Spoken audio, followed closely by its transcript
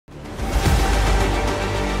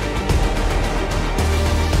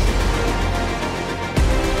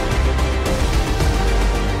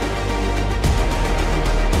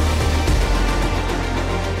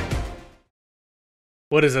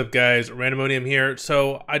What is up, guys? Randomonium here.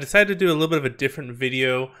 So I decided to do a little bit of a different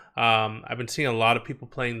video. I've been seeing a lot of people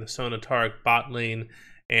playing the Sona Taric bot lane,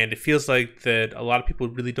 and it feels like that a lot of people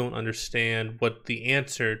really don't understand what the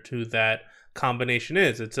answer to that combination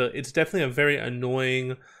is. It's definitely a very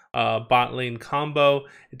annoying bot lane combo.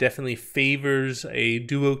 It definitely favors a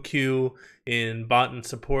duo queue in bot and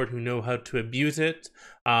support who know how to abuse it.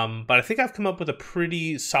 But I think I've come up with a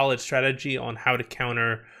pretty solid strategy on how to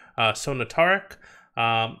counter Sona Taric.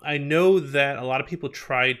 I know that a lot of people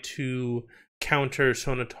try to counter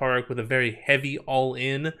Sona Taric with a very heavy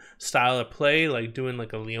all-in style of play, like doing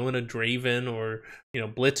like a Leona Draven or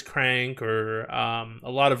Blitzcrank, or a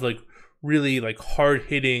lot of like really like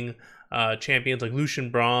hard-hitting champions like Lucian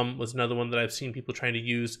Braum was another one that I've seen people trying to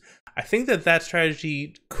use. I think that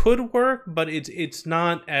strategy could work, but it's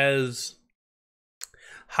not as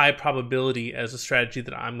high probability as a strategy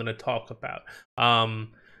that I'm going to talk about.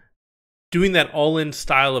 Doing that all-in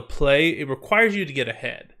style of play, it requires you to get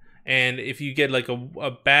ahead. And if you get like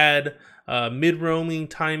a bad mid-roaming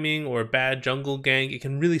timing or a bad jungle gank, it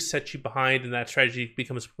can really set you behind, and that strategy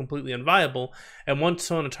becomes completely unviable. And once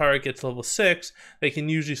Sona Taric gets level 6, they can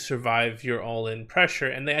usually survive your all-in pressure,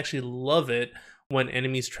 and they actually love it when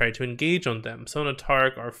enemies try to engage on them. Sona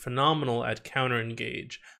Taric are phenomenal at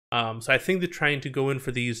counter-engage. So I think that trying to go in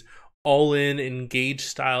for these all-in engage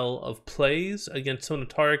style of plays against Sona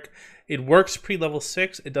Taric, it works pre-level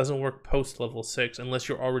 6, it doesn't work post-level 6 unless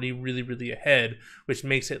you're already really ahead, which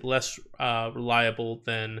makes it less reliable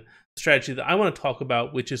than the strategy that I want to talk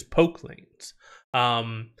about, which is poke lanes.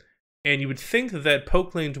 And you would think that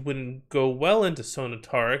poke lanes wouldn't go well into Sona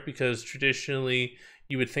Taric, because traditionally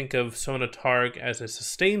you would think of Sona Taric as a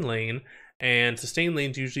sustain lane, and sustain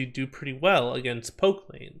lanes usually do pretty well against poke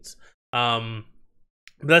lanes.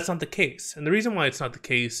 But that's not the case. And the reason why it's not the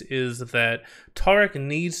case is that Taric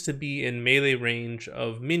needs to be in melee range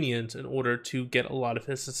of minions in order to get a lot of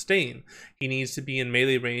his sustain. He needs to be in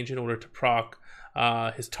melee range in order to proc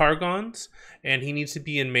his Targons, and he needs to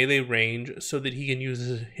be in melee range so that he can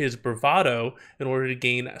use his Bravado in order to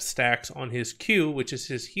gain stacks on his Q, which is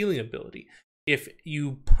his healing ability. If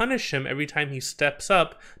you punish him every time he steps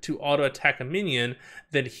up to auto attack a minion,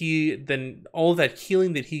 then all that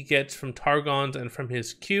healing that he gets from Targons and from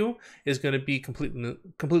his Q is going to be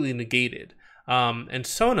completely negated. And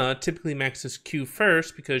Sona typically maxes Q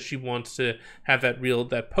first because she wants to have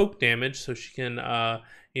that poke damage, so she can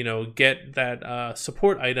get that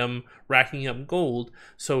support item racking up gold.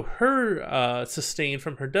 So her sustain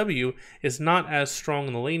from her W is not as strong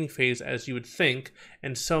in the laning phase as you would think,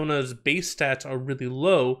 and Sona's base stats are really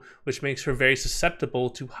low, which makes her very susceptible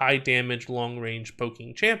to high damage long range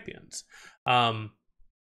poking champions.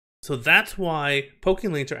 So that's why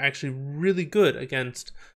poking lanes are actually really good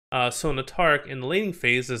against Sona Taric in the laning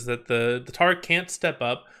phase, is that the Taric can't step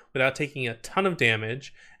up without taking a ton of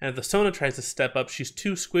damage, and if the Sona tries to step up, she's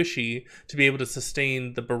too squishy to be able to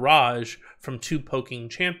sustain the barrage from two poking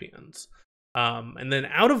champions. And then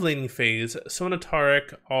out of laning phase, Sona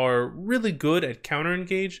Taric are really good at counter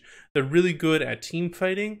engage, they're really good at team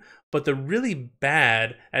fighting, but they're really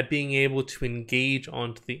bad at being able to engage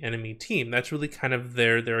onto the enemy team. That's really kind of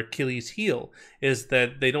their Achilles heel, is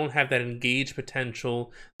that they don't have that engage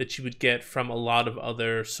potential that you would get from a lot of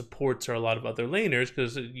other supports or a lot of other laners,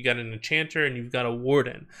 because you got an enchanter and you've got a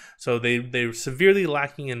warden. So they're severely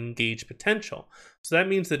lacking in engage potential. So that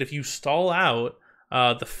means that if you stall out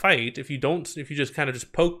the fight, if you just kind of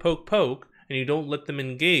just poke, and you don't let them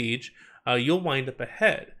engage, you'll wind up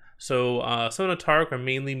ahead. So Sona Taric are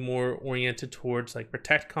mainly more oriented towards like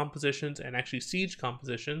protect compositions and actually siege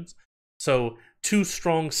compositions. So two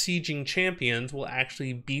strong sieging champions will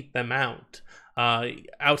actually beat them out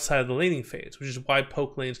outside of the laning phase, which is why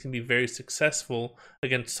poke lanes can be very successful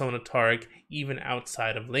against Sona Taric even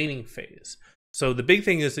outside of laning phase. So the big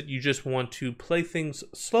thing is that you just want to play things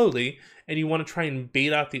slowly, and you want to try and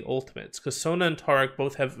bait out the ultimates, because Sona and Taric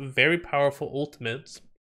both have very powerful ultimates.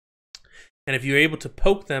 And if you're able to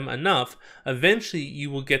poke them enough, eventually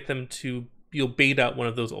you'll bait out one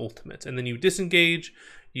of those ultimates. And then you disengage,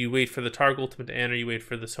 you wait for the Taric ultimate to enter, you wait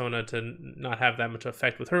for the Sona to not have that much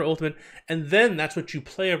effect with her ultimate, and then that's what you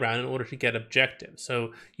play around in order to get objectives.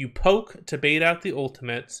 So you poke to bait out the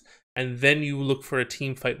ultimates, and then you look for a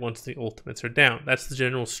team fight once the ultimates are down. That's the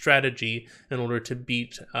general strategy in order to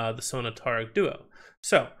beat the Sona Taric duo.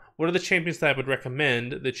 So what are the champions that I would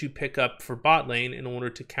recommend that you pick up for bot lane in order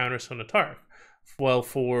to counter Sona Taric? Well,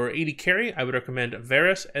 for AD carry, I would recommend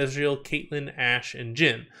Varus, Ezreal, Caitlyn, Ashe, and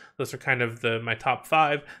Jhin. Those are kind of my top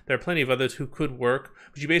 5. There are plenty of others who could work,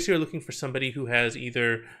 but you basically are looking for somebody who has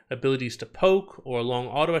either abilities to poke or long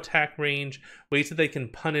auto attack range, ways that they can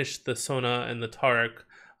punish the Sona and the Taric,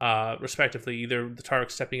 respectively. Either the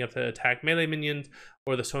Taric stepping up to attack melee minions,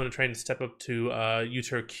 or the Sona trying to step up to use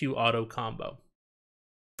her Q auto combo.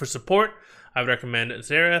 For support, I would recommend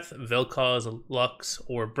Xerath, Vel'Koz, Lux,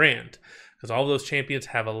 or Brand, because all of those champions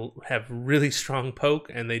have really strong poke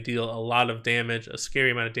and they deal a lot of damage, a scary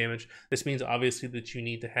amount of damage. This means obviously that you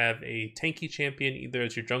need to have a tanky champion either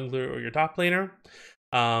as your jungler or your top laner,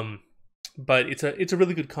 but it's a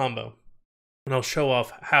really good combo, and I'll show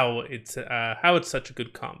off how it's such a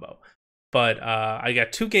good combo. But I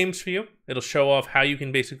got 2 games for you. It'll show off how you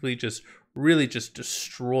can basically just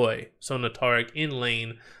destroy Sona Taric in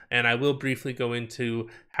lane, and I will briefly go into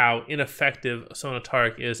how ineffective Sona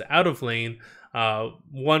Taric is out of lane.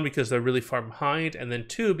 1, because they're really far behind, and then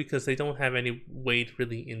 2, because they don't have any way to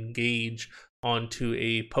really engage onto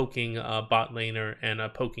a poking bot laner and a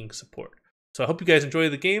poking support. So I hope you guys enjoy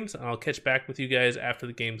the games, and I'll catch back with you guys after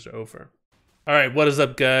the games are over. All right, what is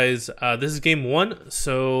up, guys? This is game 1.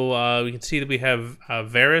 So we can see that we have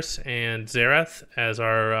Varus and Xerath as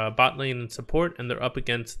our bot lane and support, and they're up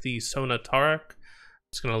against the Sona Taric.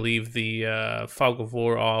 Just going to leave the Fog of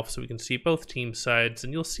War off so we can see both team sides,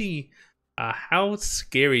 and you'll see how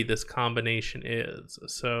scary this combination is.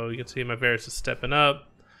 So you can see my Varus is stepping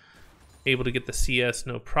up, able to get the CS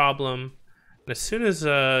no problem. And as soon as,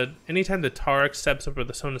 anytime the Taric steps up or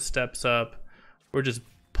the Sona steps up, we're just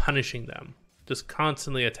punishing them. Just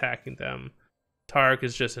constantly attacking them. Taric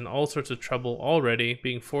is just in all sorts of trouble already,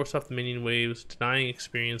 being forced off the minion waves, denying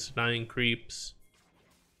experience, denying creeps.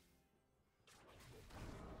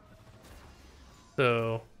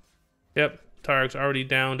 So, yep, Taric's already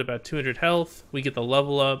down to about 200 health. We get the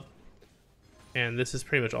level up, and this is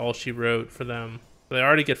pretty much all she wrote for them. They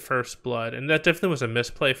already get first blood, and that definitely was a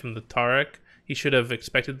misplay from the Taric. He should have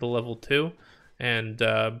expected the level 2 and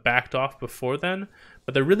backed off before then.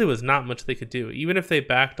 But there really was not much they could do. Even if they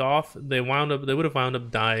backed off, they would have wound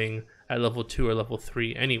up dying at level 2 or level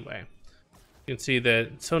 3 anyway. You can see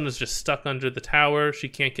that Sona's just stuck under the tower. She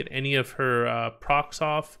can't get any of her procs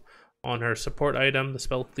off on her support item, the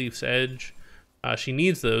Spellthief's Edge. She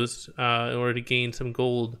needs those in order to gain some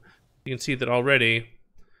gold. You can see that already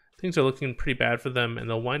things are looking pretty bad for them, and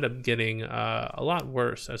they'll wind up getting a lot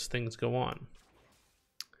worse as things go on.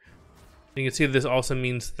 You can see this also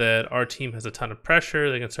means that our team has a ton of pressure.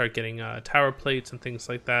 They can start getting tower plates and things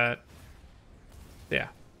like that. Yeah,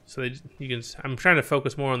 so I'm trying to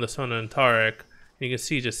focus more on the Sona and Taric. You can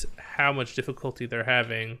see just how much difficulty they're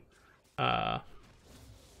having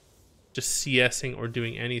just CSing or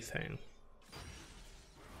doing anything.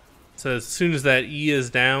 So as soon as that E is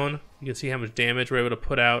down, you can see how much damage we're able to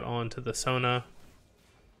put out onto the Sona.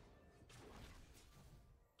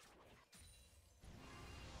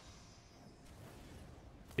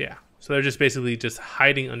 Yeah, so they're just basically just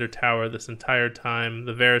hiding under tower this entire time.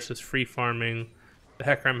 The Varus is free farming. The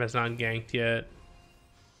Hecarim has not ganked yet.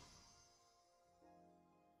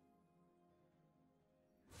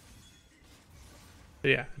 But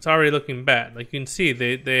yeah, it's already looking bad. Like you can see,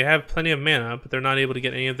 they have plenty of mana, but they're not able to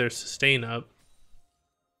get any of their sustain up.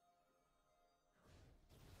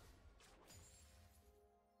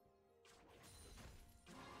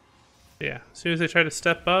 Yeah, as soon as they try to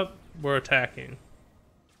step up, we're attacking.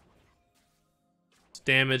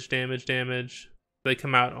 Damage. They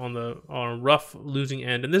come out on a rough losing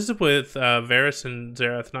end, and this is with Varus and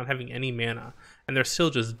Xerath not having any mana, and they're still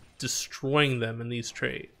just destroying them in these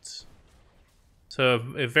trades. So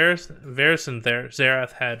if Varus and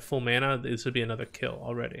Xerath had full mana, this would be another kill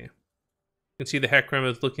already. You can see the Hecarim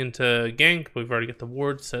is looking to gank, but we've already got the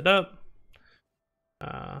ward set up.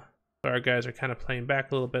 So our guys are kind of playing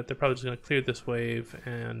back a little bit. They're probably just going to clear this wave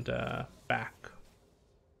and back.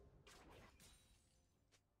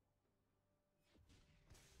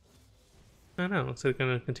 I don't know, looks like they're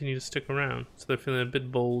going to continue to stick around. So they're feeling a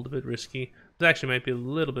bit bold, a bit risky. This actually might be a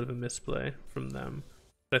little bit of a misplay from them.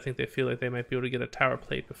 But I think they feel like they might be able to get a tower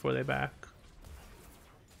plate before they back.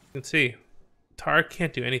 You can see, Taric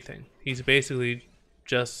can't do anything. He's basically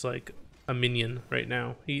just like a minion right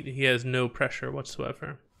now. He has no pressure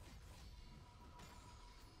whatsoever.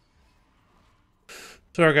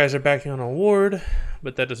 So our guys are backing on a ward,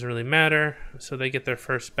 but that doesn't really matter. So they get their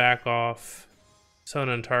first back off.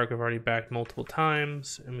 Sona and Taric have already backed multiple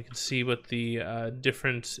times, and we can see what the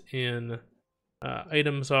difference in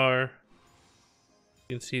items are.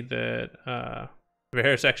 You can see that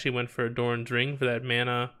Varus actually went for a Doran's Ring for that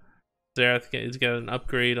mana Xerath has got an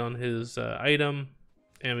upgrade on his item,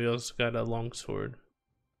 and we also got a longsword.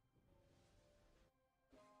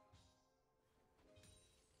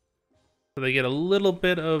 So they get a little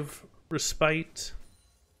bit of respite.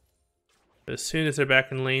 As soon as they're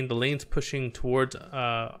back in lane, the lane's pushing towards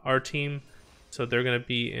our team, so they're going to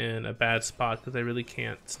be in a bad spot because they really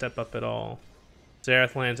can't step up at all.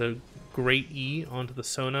 Xerath lands a great E onto the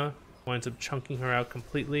Sona, winds up chunking her out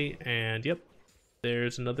completely, and yep,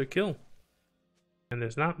 there's another kill. And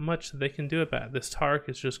there's not much that they can do about it. This Taric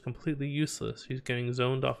is just completely useless. He's getting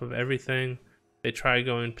zoned off of everything. They try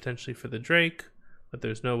going potentially for the Drake, but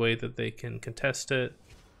there's no way that they can contest it.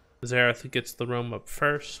 Xerath gets the roam up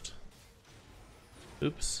first.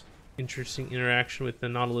 Oops. Interesting interaction with the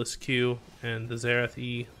Nautilus Q and the Xerath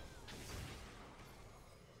E.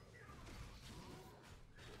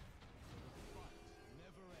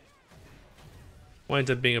 Winds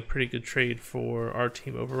up being a pretty good trade for our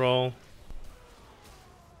team overall.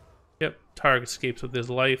 Yep, Taric escapes with his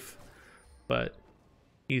life, but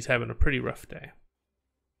he's having a pretty rough day.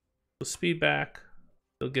 So speed back.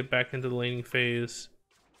 They'll get back into the laning phase.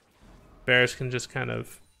 Varus can just kind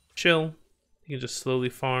of chill. He can just slowly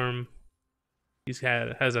farm.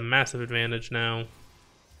 Has a massive advantage now.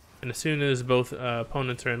 And as soon as both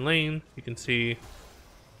opponents are in lane, you can see,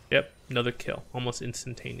 yep, another kill almost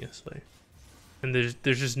instantaneously. And there's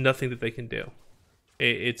just nothing that they can do.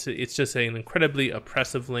 It's just an incredibly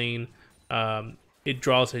oppressive lane. It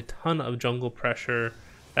draws a ton of jungle pressure.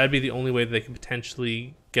 That'd be the only way that they could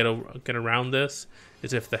potentially get around this,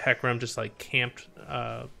 is if the Hecarim just like camped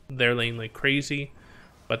their lane like crazy.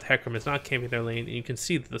 But the Hecarim is not camping their lane, and you can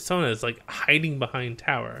see that the Sona is like hiding behind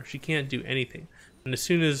tower. She can't do anything. And as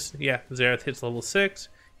soon as, yeah, Xerath hits level 6,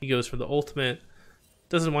 he goes for the ultimate.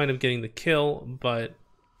 Doesn't wind up getting the kill, but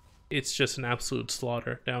it's just an absolute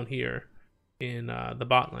slaughter down here in the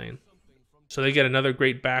bot lane. So they get another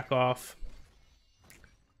great back off.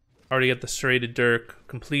 Already got the serrated Dirk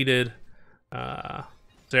completed. Xerath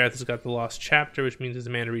has got the lost chapter, which means his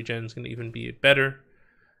mana regen is going to even be better.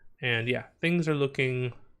 And yeah, things are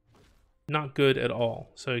looking not good at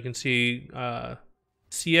all. So you can see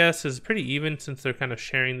CS is pretty even since they're kind of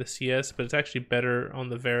sharing the CS, but it's actually better on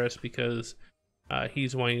the Varus because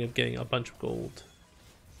he's winding up getting a bunch of gold.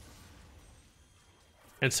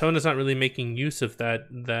 And Sona's not really making use of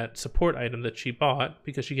that support item that she bought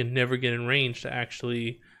because she can never get in range to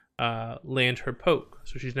actually land her poke.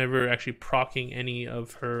 So she's never actually proccing any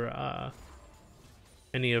of her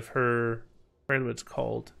what it's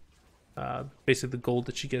called. Basically the gold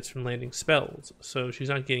that she gets from landing spells. So she's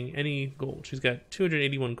not getting any gold. She's got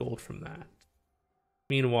 281 gold from that.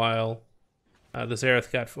 Meanwhile, the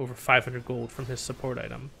Xerath got over 500 gold from his support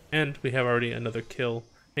item. And we have already another kill.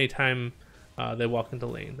 Anytime they walk into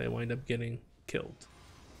lane, they wind up getting killed.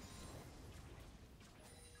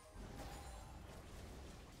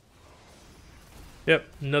 Yep,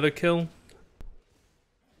 another kill.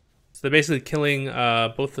 So they're basically killing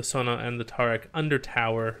both the Sona and the Taric under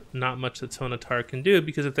tower. Not much that Sona Taric can do,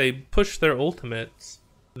 because if they push their ultimates,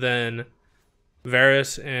 then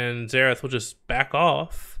Varus and Xerath will just back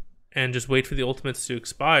off and just wait for the ultimates to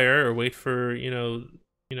expire, or wait for, you know,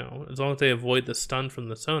 as long as they avoid the stun from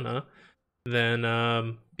the Sona, then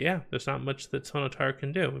yeah, there's not much that Sona Taric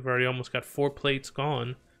can do. We've already almost got 4 plates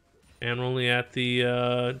gone, and we're only at the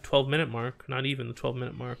 12-minute mark, not even the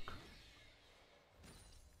 12-minute mark.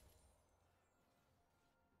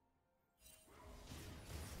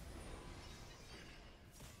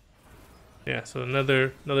 Yeah, so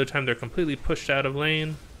another time they're completely pushed out of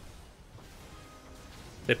lane.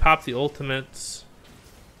 They pop the ultimates.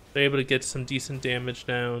 They're able to get some decent damage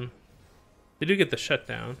down. They do get the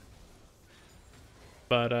shutdown.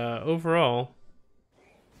 But overall,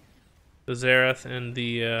 the Xerath and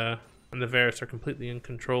the Varus are completely in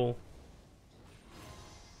control.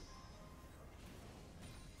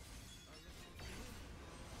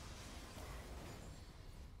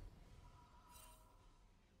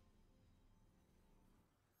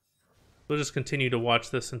 We'll just continue to watch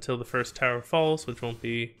this until the first tower falls, which won't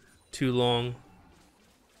be too long. You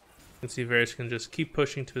can see Varus can just keep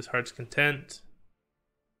pushing to his heart's content.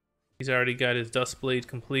 He's already got his Dustblade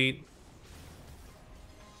complete.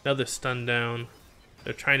 Another stun down.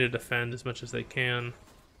 They're trying to defend as much as they can.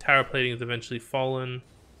 Tower plating has eventually fallen,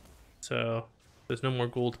 so there's no more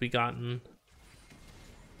gold to be gotten.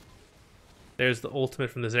 There's the ultimate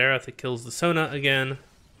from the Xerath that kills the Sona again.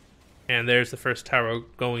 And there's the first tower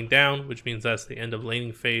going down, which means that's the end of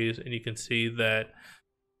laning phase. And you can see that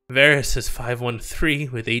Varus is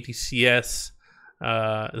 513 with 80 CS.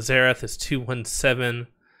 Xerath is 217.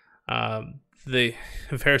 The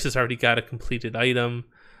Varus has already got a completed item.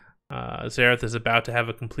 Xerath is about to have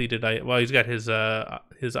a completed. Well, he's got his Eye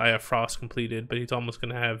of Frost completed, but he's almost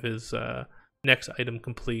going to have his next item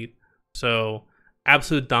complete. So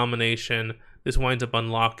absolute domination. This winds up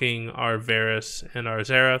unlocking our Varus and our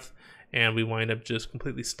Xerath, and we wind up just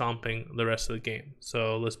completely stomping the rest of the game.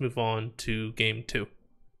 So let's move on to game 2.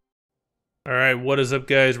 All right, what is up,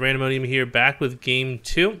 guys? Randomodium here, back with game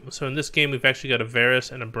 2. So in this game, we've actually got a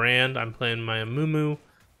Varus and a Brand. I'm playing my Amumu.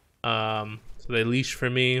 So they leash for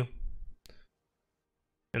me.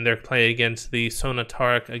 And they're playing against the Sona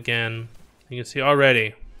Taric again. You can see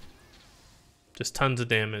already, just tons of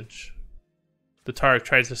damage. The Taric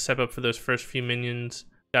tries to step up for those first few minions.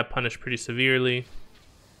 Got punished pretty severely.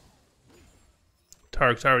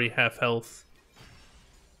 Taric's already half health.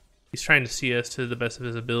 He's trying to CS to the best of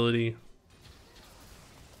his ability.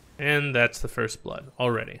 And that's the first blood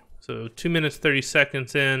already. So 2 minutes 30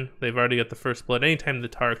 seconds in, they've already got the first blood. Anytime the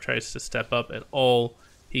Taric tries to step up at all,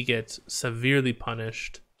 he gets severely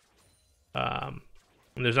punished. And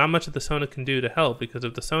there's not much that the Sona can do to help, because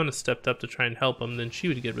if the Sona stepped up to try and help him, then she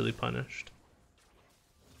would get really punished.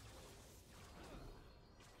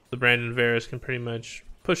 The Brand and Varus can pretty much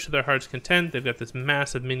push to their heart's content. They've got this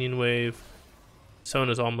massive minion wave.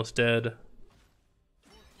 Sona's almost dead.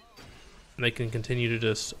 And they can continue to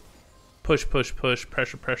just push,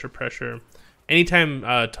 pressure. Anytime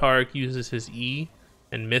Taric uses his E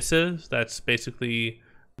and misses, that's basically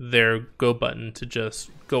their go button to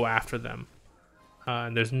just go after them.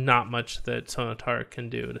 And there's not much that Sona Taric can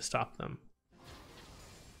do to stop them.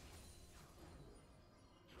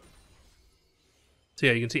 So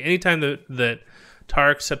yeah, you can see anytime that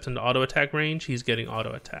Taric steps into auto attack range, he's getting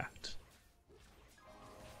auto attacked.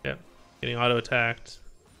 Yep, getting auto attacked.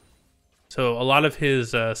 So a lot of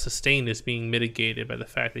his sustain is being mitigated by the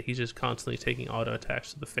fact that he's just constantly taking auto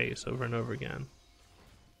attacks to the face over and over again.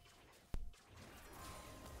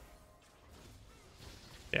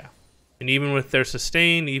 Yeah, and even with their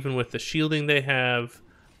sustain, even with the shielding they have,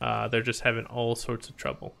 they're just having all sorts of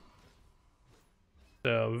trouble.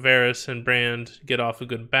 So Varus and Brand get off a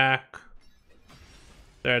good back.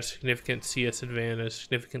 They're at significant CS advantage,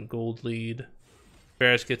 significant gold lead.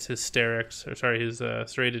 Varus gets his his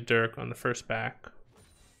serrated dirk on the first back.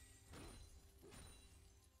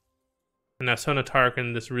 And now Sona Taric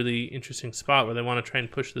in this really interesting spot where they want to try and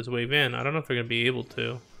push this wave in. I don't know if they're going to be able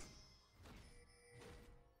to.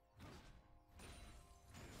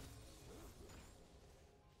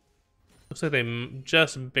 Looks like they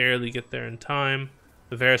just barely get there in time.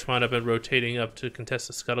 The Varus wound up rotating up to contest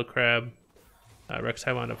the Scuttle Crab.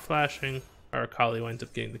 Rek'Sai wound up flashing. Our Akali winds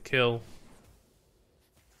up getting the kill.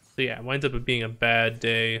 So yeah, it winds up being a bad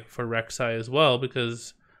day for Rek'Sai as well,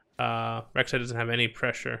 because Rek'Sai doesn't have any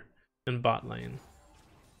pressure in bot lane.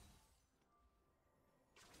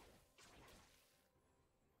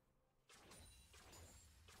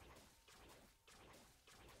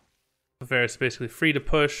 Varus is basically free to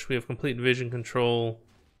push. We have complete vision control.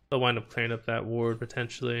 They'll wind up clearing up that ward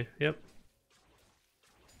potentially. Yep.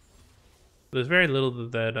 There's very little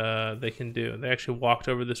that they can do. They actually walked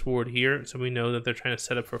over this ward here, so we know that they're trying to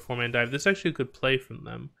set up for a 4-man dive. This is actually a good play from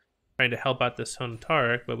them, trying to help out this Sona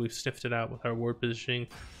Taric, but we've sniffed it out with our ward positioning.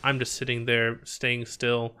 I'm just sitting there, staying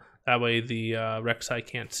still. That way the Rek'Sai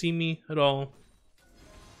can't see me at all.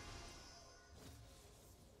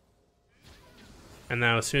 And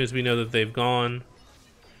now as soon as we know that they've gone,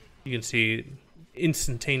 you can see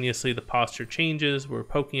instantaneously the posture changes. We're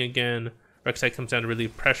poking again. Rek'Sai comes down to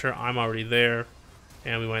relieve pressure. I'm already there.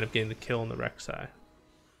 And we wind up getting the kill on the Rek'Sai.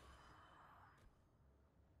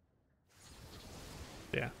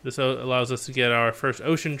 Yeah, this allows us to get our first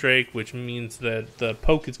Ocean Drake, which means that the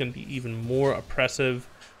poke is going to be even more oppressive.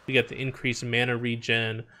 We get the increased mana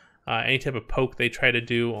regen. Any type of poke they try to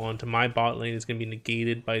do onto my bot lane is going to be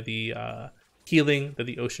negated by the healing that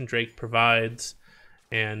the Ocean Drake provides.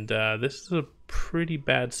 And this is a pretty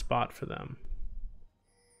bad spot for them.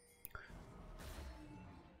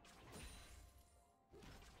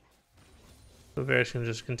 So Varus can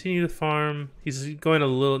just continue to farm. He's going a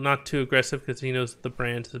little not too aggressive because he knows that the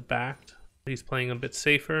Brand is backed. He's playing a bit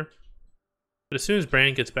safer. But as soon as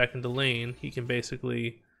Brand gets back into lane, he can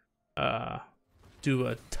basically do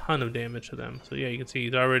a ton of damage to them. So yeah, you can see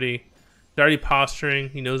he's already posturing.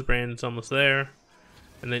 He knows Brand is almost there.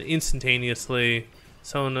 And then instantaneously,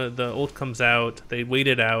 Sona, the ult comes out. They wait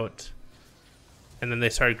it out. And then they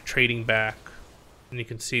start trading back. And you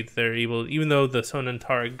can see that they're able, even though the Sona and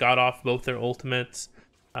Taric got off both their ultimates,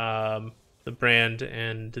 the Brand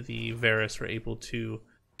and the Varus were able to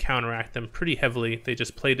counteract them pretty heavily. They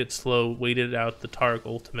just played it slow, waited out the Taric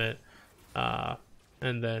ultimate,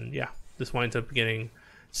 and then, yeah, this winds up getting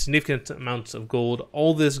significant amounts of gold.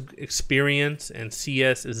 All this experience and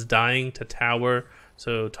CS is dying to tower,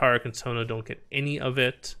 so Taric and Sona don't get any of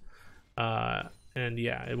it. And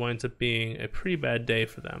yeah, it winds up being a pretty bad day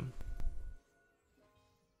for them.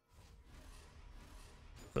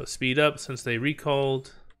 So speed up since they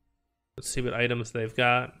recalled. Let's see what items they've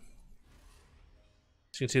got.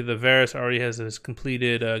 As you can see, the Varus already has his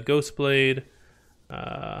completed Ghost Blade.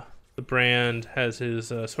 The Brand has his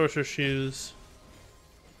Sorcerer Shoes.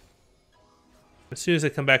 As soon as they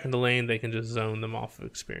come back into lane, they can just zone them off of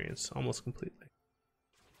experience almost completely.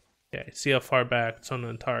 Yeah, see how far back Sona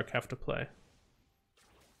and Taric have to play.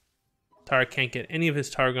 Taric can't get any of his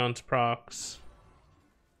Targon's procs.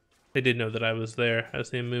 They did know that I was there as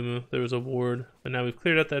the Amumu. There was a ward, but now we've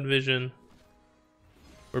cleared out that vision.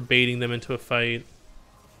 We're baiting them into a fight.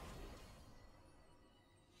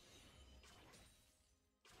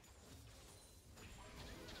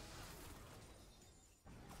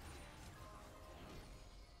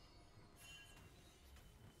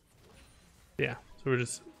 Yeah, so we're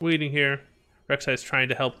just waiting here. Rek'Sai's trying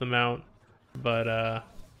to help them out, but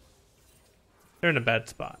they're in a bad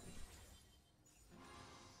spot.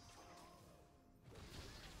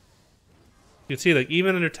 You can see, like,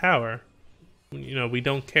 even under tower, you know, we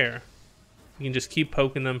don't care. You can just keep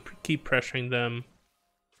poking them, keep pressuring them,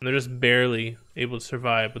 and they're just barely able to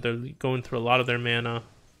survive, but they're going through a lot of their mana,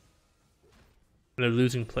 and they're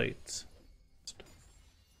losing plates.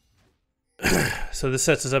 So this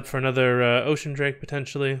sets us up for another Ocean Drake,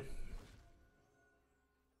 potentially.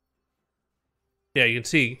 Yeah, you can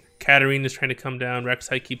see Katarina's trying to come down,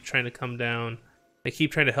 Rek'Sai keeps trying to come down. They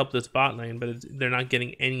keep trying to help this bot lane, but they're not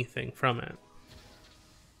getting anything from it.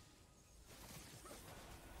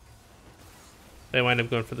 They wind up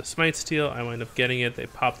going for the Smite Steal, I wind up getting it, they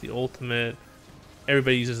pop the ultimate.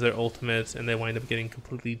 Everybody uses their ultimates, and they wind up getting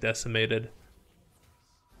completely decimated.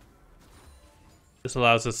 This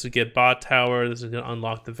allows us to get bot tower. This is going to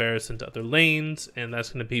unlock the Varus into other lanes, and that's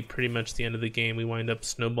going to be pretty much the end of the game. We wind up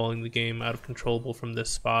snowballing the game out of controllable from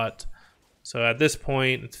this spot. So at this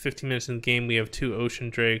point, it's 15 minutes in the game. We have 2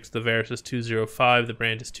 Ocean Drakes. The Varus is 205. The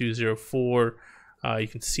Brand is 204. You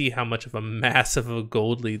can see how much of a massive of a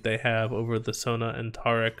gold lead they have over the Sona and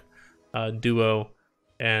Taric duo.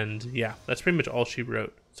 And yeah, that's pretty much all she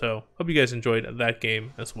wrote. So hope you guys enjoyed that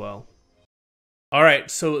game as well.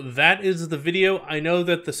 Alright, so that is the video. I know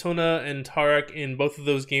that the Sona and Taric in both of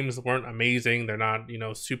those games weren't amazing. They're not, you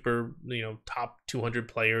know, super, you know, top 200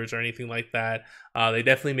 players or anything like that. They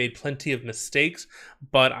definitely made plenty of mistakes,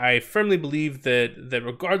 but I firmly believe that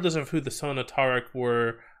regardless of who the Sona Taric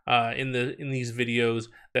were in these videos,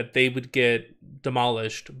 that they would get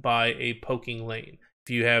demolished by a poking lane. If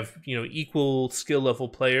you have, you know, equal skill level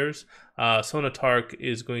players, Sona Taric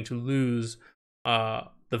is going to lose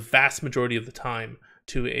the vast majority of the time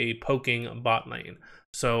to a poking bot lane.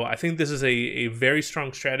 So I think this is a very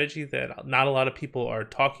strong strategy that not a lot of people are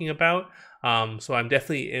talking about. So I'm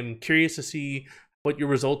definitely am curious to see what your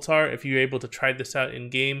results are if you're able to try this out in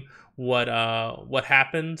game. What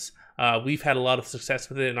happens? We've had a lot of success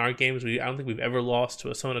with it in our games. I don't think we've ever lost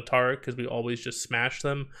to a Sona Taric because we always just smash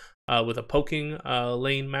them with a poking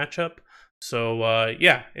lane matchup. So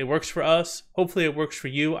yeah, it works for us. Hopefully it works for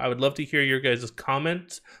you. I would love to hear your guys'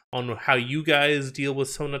 comments on how you guys deal with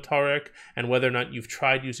Sona Taric and whether or not you've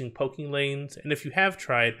tried using poking lanes. And if you have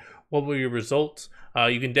tried, what were your results?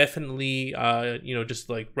 You can definitely, you know, just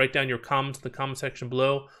like write down your comments in the comment section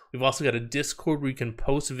below. We've also got a Discord where you can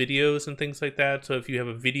post videos and things like that. So if you have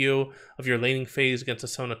a video of your laning phase against a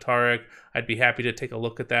Sona Taric, I'd be happy to take a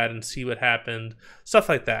look at that and see what happened. Stuff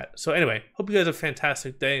like that. So anyway, hope you guys have a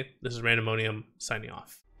fantastic day. This is Randomonium signing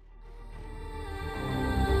off.